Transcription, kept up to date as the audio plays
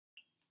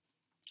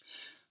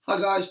Hi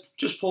guys,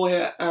 just Paul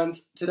here, and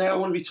today I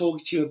want to be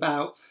talking to you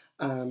about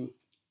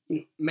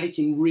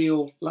making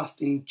real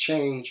lasting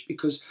change,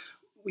 because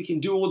we can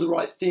do all the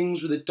right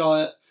things with the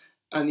diet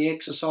and the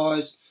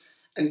exercise,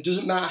 and it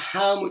doesn't matter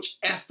how much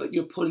effort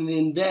you're putting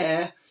in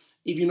there.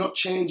 If you're not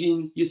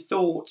changing your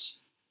thoughts,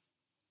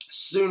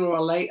 sooner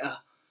or later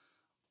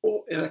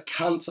it'll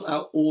cancel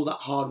out all that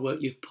hard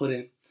work you've put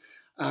in.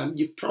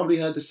 You've probably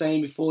heard the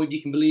saying before: if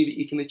you can believe it,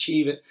 you can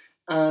achieve it.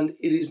 And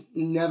it is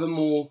never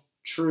more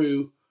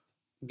true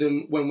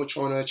than when we're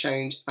trying to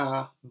change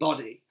our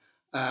body.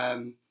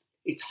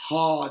 It's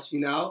hard, you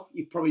know.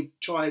 You've probably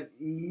tried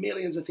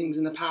millions of things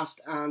in the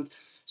past, and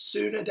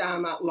sooner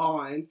down that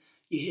line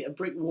you hit a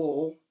brick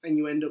wall and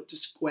you end up to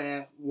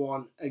square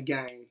one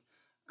again.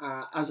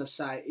 As I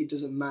say, it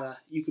doesn't matter.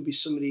 You could be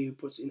somebody who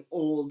puts in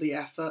all the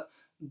effort,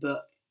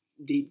 but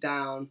deep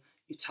down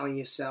you're telling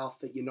yourself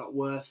that you're not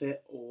worth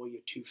it, or you're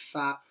too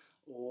fat,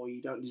 or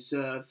you don't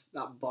deserve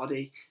that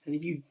body. And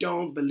if you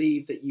don't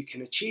believe that you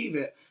can achieve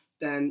it,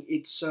 then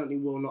it certainly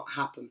will not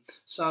happen.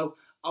 So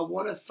I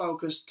want to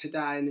focus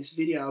today in this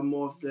video on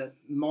more of the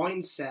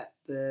mindset,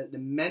 the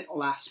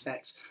mental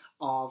aspects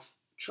of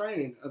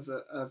training, of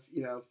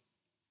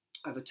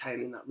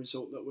attaining that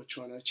result that we're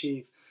trying to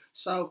achieve.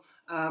 So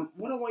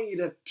what I want you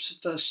to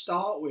first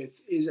start with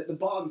is at the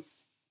bottom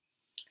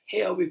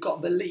here we've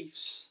got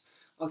beliefs.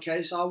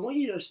 Okay, so I want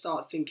you to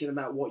start thinking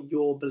about what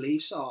your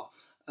beliefs are.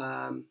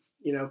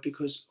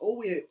 Because all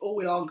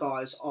we are,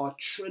 guys, are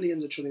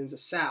trillions and trillions of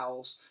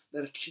cells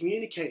that are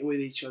communicating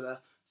with each other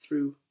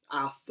through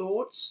our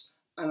thoughts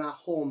and our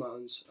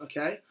hormones.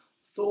 Okay,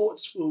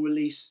 thoughts will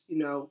release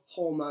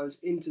hormones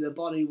into the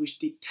body which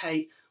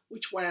dictate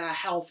which way our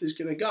health is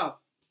going to go.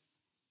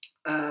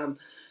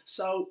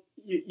 So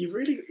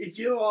if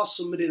you are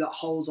somebody that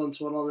holds on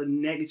to a lot of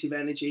negative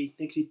energy,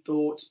 negative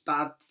thoughts,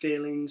 bad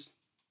feelings,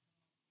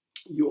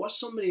 you're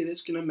somebody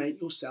that's going to make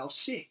yourself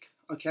sick.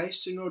 Okay,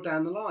 sooner or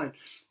down the line.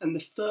 And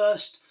the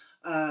first,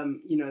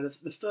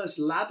 the first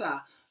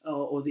ladder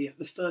or the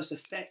first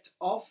effect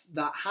of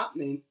that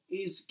happening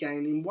is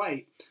gaining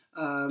weight.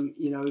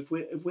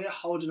 If we're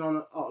holding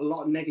on a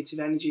lot of negative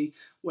energy,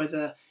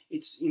 whether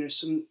it's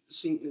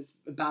something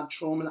a bad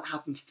trauma that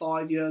happened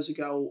 5 years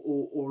ago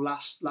or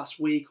last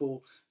week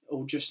or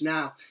just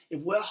now,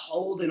 if we're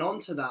holding on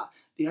to that,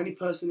 the only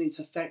person it's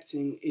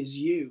affecting is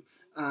you.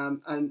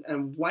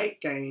 And weight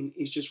gain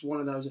is just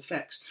one of those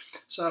effects.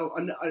 So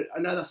I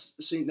know that's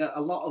something that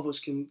a lot of us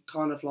can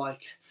kind of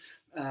like,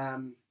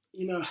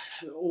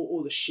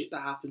 all the shit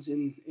that happens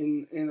in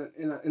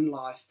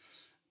life.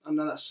 I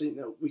know that's something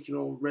that we can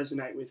all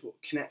resonate with or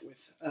connect with.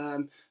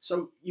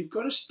 So you've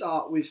got to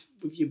start with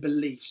your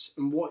beliefs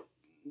and what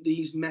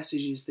these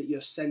messages that you're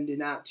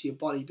sending out to your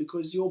body,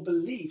 because your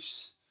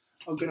beliefs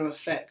are going to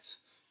affect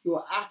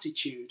your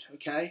attitude,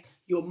 okay,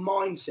 your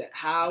mindset,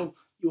 how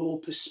your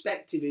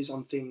perspective is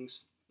on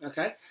things,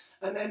 okay?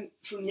 And then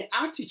from your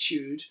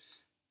attitude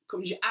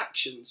comes your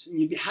actions and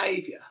your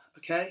behavior,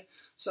 okay?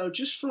 So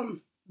just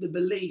from the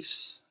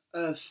beliefs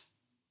of,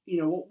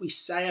 what we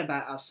say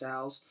about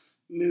ourselves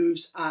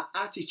moves our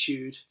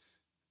attitude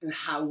and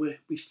how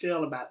we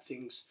feel about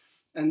things.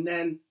 And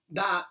then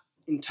that,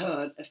 in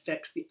turn,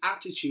 affects the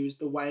attitudes,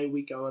 the way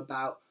we go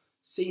about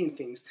seeing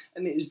things.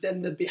 And it is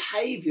then the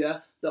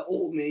behavior that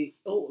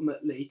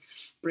ultimately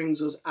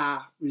brings us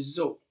our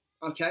result,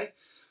 okay?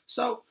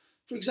 So,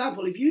 for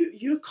example, if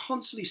you're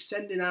constantly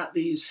sending out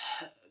these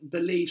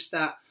beliefs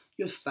that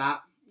you're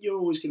fat, you're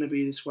always going to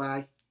be this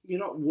way, you're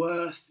not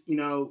worth,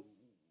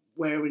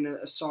 wearing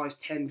a size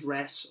 10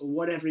 dress or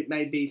whatever it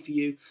may be for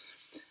you,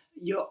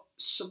 you're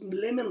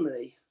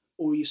subliminally,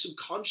 or your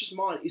subconscious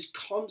mind is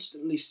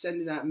constantly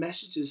sending out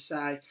messages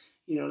say,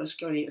 let's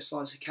go and eat a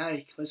slice of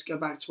cake. Let's go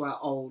back to our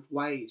old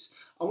ways.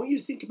 I want you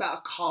to think about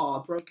a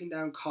car, a broken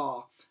down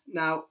car.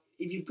 Now,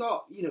 if you've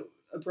got,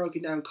 a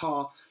broken down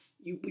car,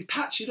 we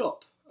patch it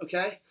up,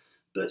 okay?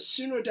 But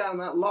sooner down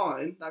that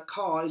line, that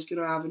car is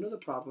going to have another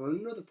problem,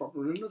 and another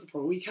problem, and another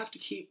problem. We have to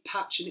keep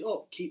patching it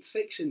up, keep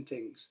fixing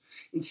things.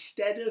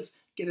 Instead of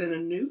getting a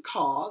new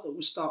car that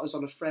will start us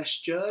on a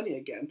fresh journey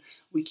again,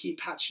 we keep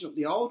patching up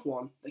the old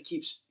one that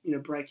keeps,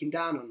 breaking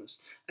down on us.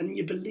 And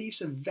your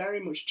beliefs are very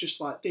much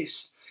just like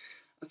this,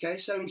 okay?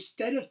 So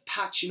instead of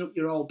patching up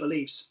your old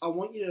beliefs, I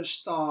want you to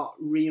start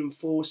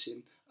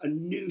reinforcing a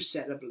new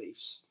set of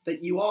beliefs,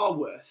 that you are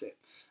worth it,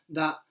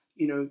 that,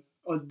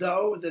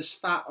 although there's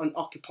fat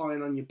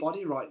occupying on your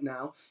body right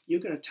now,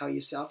 you're going to tell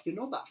yourself you're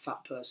not that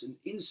fat person.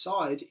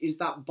 Inside is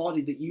that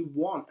body that you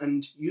want,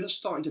 and you're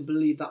starting to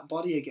believe that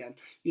body again.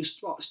 You're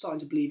starting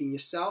to believe in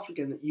yourself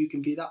again, that you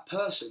can be that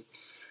person.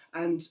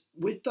 And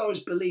with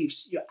those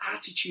beliefs, your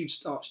attitude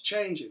starts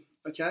changing,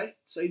 okay?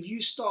 So if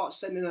you start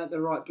sending out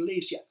the right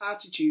beliefs, your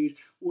attitude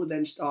will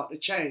then start to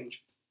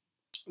change,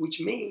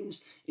 which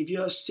means if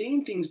you're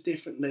seeing things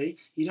differently,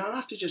 you don't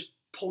have to just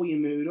pull your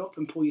mood up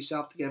and pull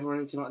yourself together or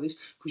anything like this,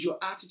 because your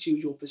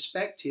attitude, your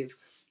perspective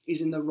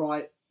is in the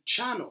right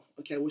channel,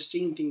 okay? We're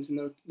seeing things in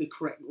the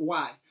correct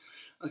way,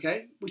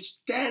 okay? Which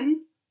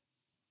then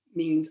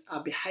means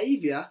our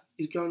behavior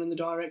is going in the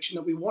direction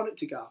that we want it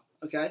to go.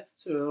 Okay,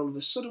 so all of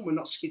a sudden we're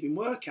not skipping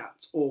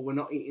workouts or we're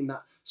not eating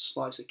that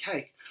slice of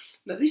cake.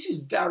 Now this is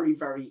very,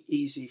 very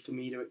easy for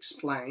me to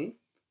explain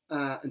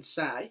and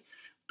say,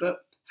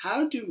 but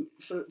how do,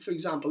 for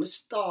example, let's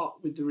start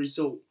with the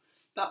result.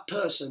 That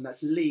person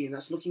that's lean,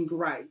 that's looking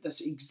great,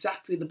 that's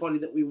exactly the body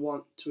that we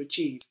want to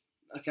achieve,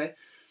 okay?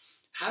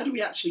 How do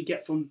we actually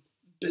get from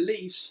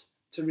beliefs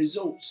to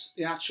results,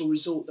 the actual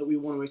result that we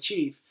want to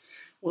achieve?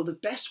 Well, the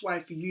best way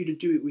for you to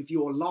do it with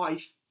your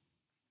life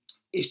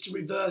is to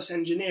reverse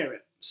engineer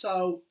it.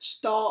 So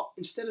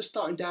instead of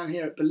starting down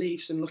here at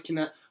beliefs and looking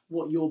at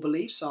what your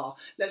beliefs are,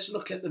 let's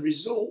look at the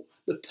result,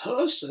 the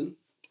person,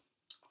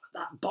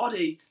 that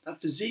body,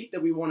 that physique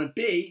that we want to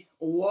be,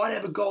 or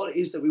whatever goal it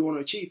is that we want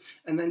to achieve,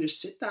 and then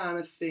just sit down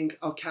and think,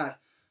 okay,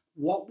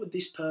 what would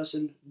this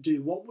person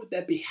do? What would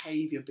their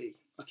behavior be?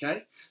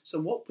 Okay,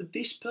 so what would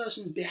this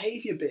person's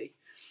behavior be?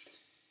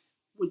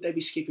 Would they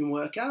be skipping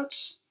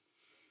workouts?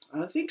 I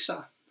don't think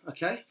so.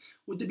 Okay,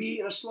 would they be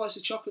eating a slice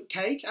of chocolate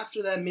cake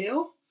after their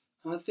meal?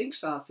 I don't think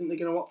so. I think they're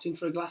going to opt in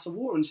for a glass of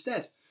water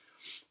instead.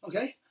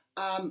 Okay,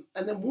 and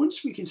then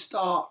once we can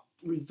start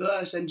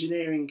reverse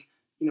engineering,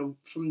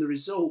 from the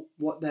result,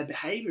 what their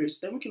behavior is,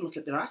 then we can look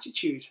at their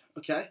attitude,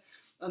 okay?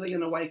 Are they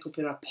going to wake up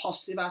in a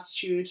positive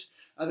attitude?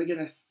 Are they going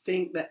to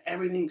think that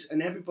everything's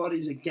and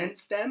everybody's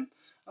against them,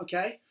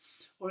 okay?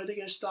 Or are they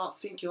going to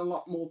start thinking a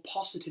lot more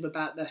positive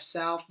about their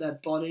self, their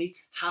body,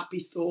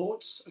 happy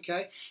thoughts,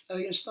 okay? Are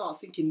they going to start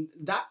thinking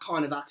that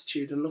kind of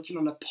attitude and looking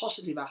on a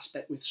positive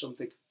aspect with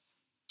something?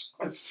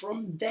 And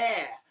from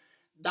there,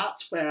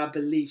 that's where our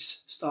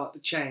beliefs start to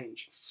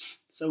change.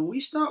 So we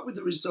start with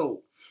the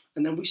result,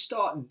 and then we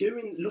start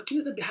looking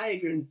at the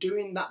behavior and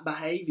doing that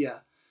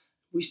behavior.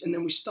 And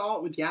then we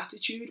start with the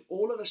attitude.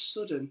 All of a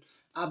sudden,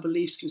 our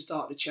beliefs can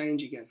start to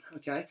change again,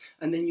 okay?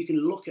 And then you can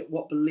look at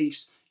what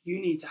beliefs you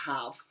need to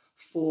have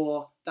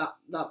for that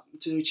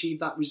to achieve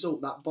that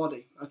result, that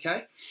body,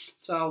 okay?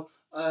 So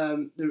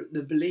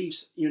the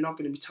beliefs, you're not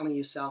going to be telling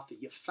yourself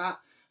that you're fat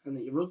and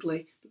that you're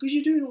ugly, because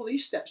you're doing all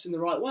these steps in the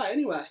right way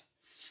anyway.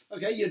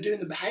 Okay, you're doing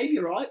the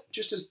behaviour right,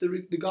 just as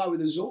the guy with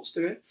the result's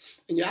doing,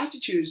 and your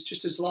attitude's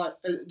just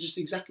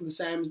exactly the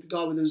same as the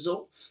guy with the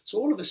result. So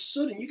all of a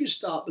sudden, you can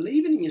start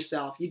believing in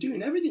yourself. You're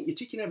doing everything. You're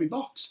ticking every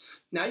box.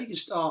 Now you can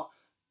start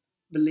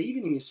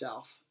believing in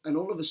yourself, and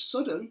all of a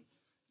sudden,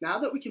 now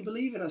that we can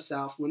believe in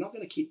ourselves, we're not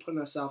going to keep putting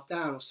ourselves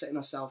down or setting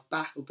ourselves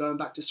back or going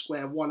back to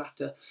square one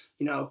after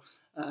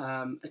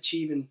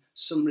achieving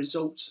some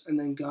results and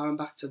then going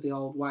back to the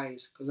old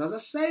ways. Because as I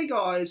say,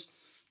 guys,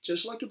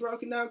 just like a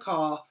broken down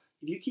car,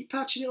 if you keep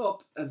patching it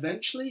up,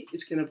 eventually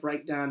it's going to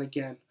break down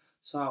again.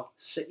 So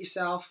set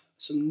yourself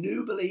some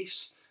new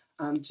beliefs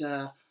and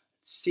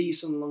see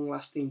some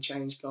long-lasting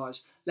change,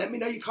 guys. Let me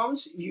know your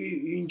comments if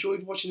you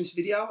enjoyed watching this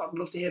video. I'd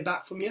love to hear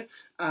back from you.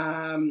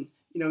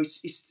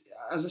 It's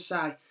as I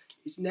say,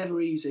 it's never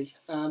easy.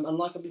 And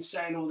like I've been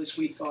saying all this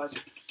week, guys,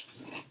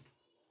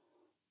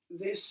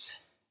 this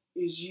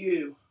is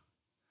you,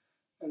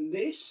 and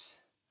this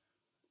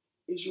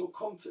is your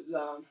comfort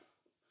zone.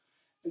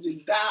 And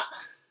with that,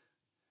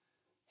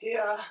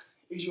 here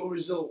is your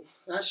result.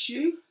 That's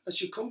you,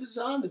 that's your comfort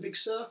zone, the big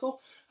circle,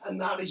 and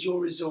that is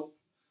your result,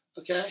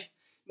 okay?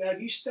 Now,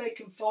 if you stay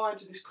confined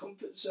to this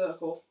comfort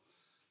circle,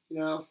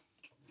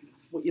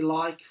 what you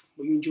like,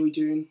 what you enjoy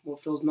doing,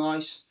 what feels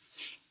nice,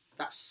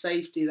 that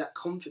safety, that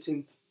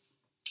comforting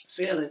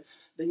feeling,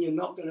 then you're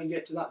not going to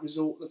get to that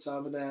result that's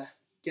over there.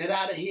 Get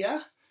out of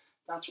here.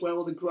 That's where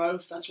all the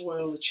growth, that's where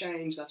all the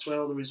change, that's where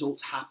all the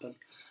results happen.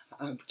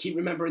 Keep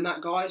remembering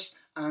that, guys,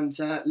 and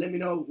let me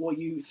know what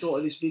you thought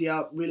of this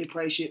video. Really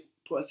appreciate it.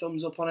 Put a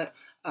thumbs up on it,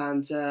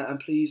 and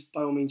please,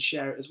 by all means,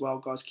 share it as well,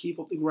 guys. Keep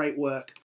up the great work.